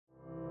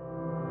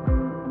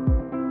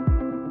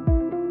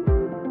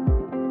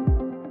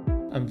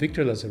I'm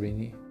Victor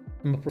Lazzarini.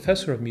 I'm a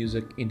professor of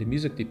music in the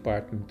music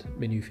department at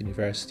Maynooth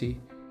University,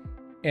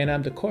 and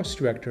I'm the course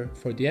director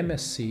for the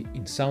MSc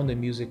in Sound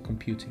and Music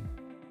Computing.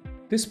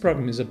 This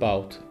program is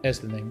about, as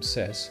the name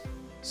says,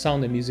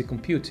 sound and music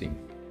computing.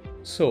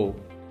 So,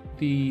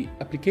 the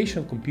application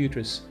of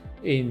computers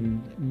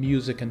in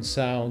music and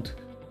sound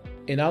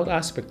and all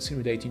aspects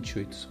relating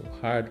to it, so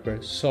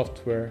hardware,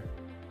 software,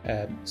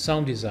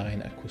 sound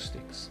design,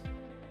 acoustics.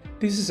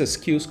 This is a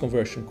skills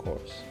conversion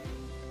course.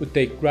 We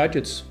take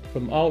graduates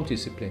from all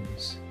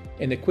disciplines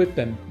and equip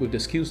them with the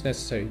skills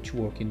necessary to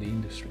work in the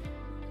industry.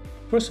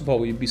 First of all,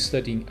 we'll be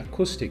studying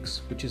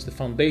acoustics, which is the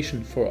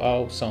foundation for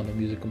all sound and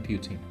music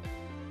computing.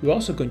 We're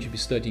also going to be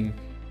studying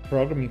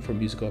programming for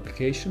musical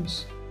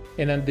applications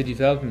and then the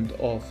development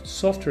of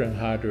software and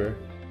hardware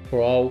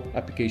for all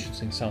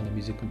applications in sound and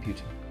music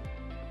computing.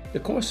 The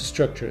course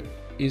structure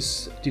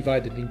is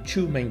divided in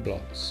two main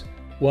blocks.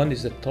 One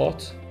is the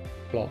thought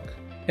block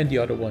and the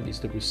other one is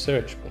the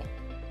research block.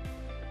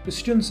 The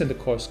students in the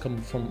course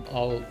come from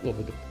all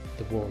over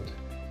the world.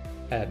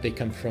 They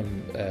come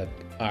from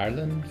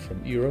Ireland,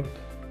 from Europe,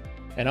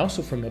 and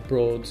also from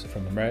abroad,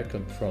 from America,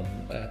 and from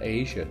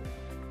Asia.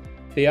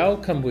 They all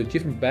come with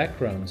different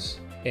backgrounds,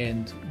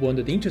 and one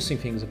of the interesting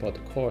things about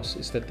the course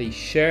is that they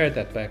share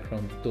that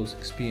background, those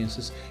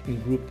experiences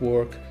in group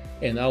work,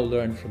 and all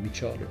learn from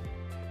each other.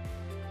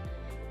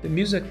 The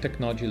Music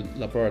Technology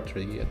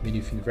Laboratory at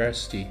Maynooth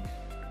University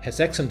has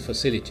excellent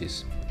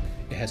facilities.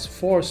 It has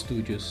 4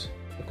 studios,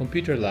 a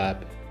computer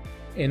lab,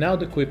 and all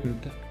the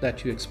equipment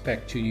that you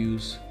expect to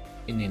use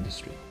in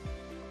industry.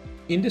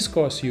 In this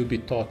course, you'll be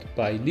taught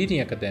by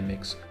leading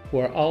academics who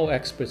are all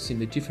experts in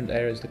the different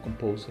areas that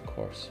compose the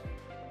course.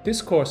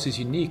 This course is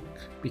unique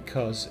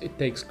because it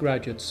takes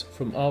graduates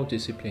from all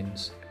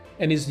disciplines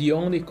and is the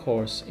only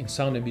course in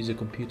sound and music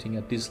computing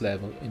at this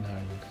level in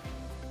Ireland.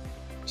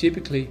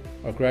 Typically,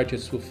 our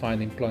graduates will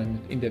find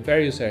employment in the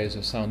various areas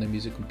of sound and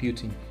music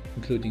computing,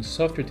 including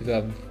software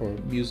development for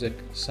music,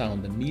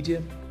 sound and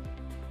media,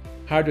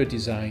 hardware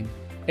design,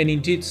 and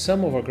indeed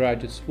some of our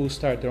graduates will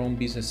start their own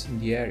business in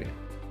the area.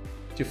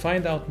 To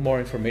find out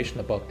more information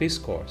about this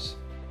course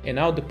and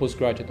all the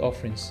postgraduate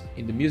offerings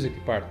in the music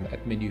department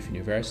at Maynooth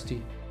University,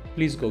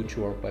 please go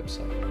to our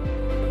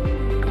website.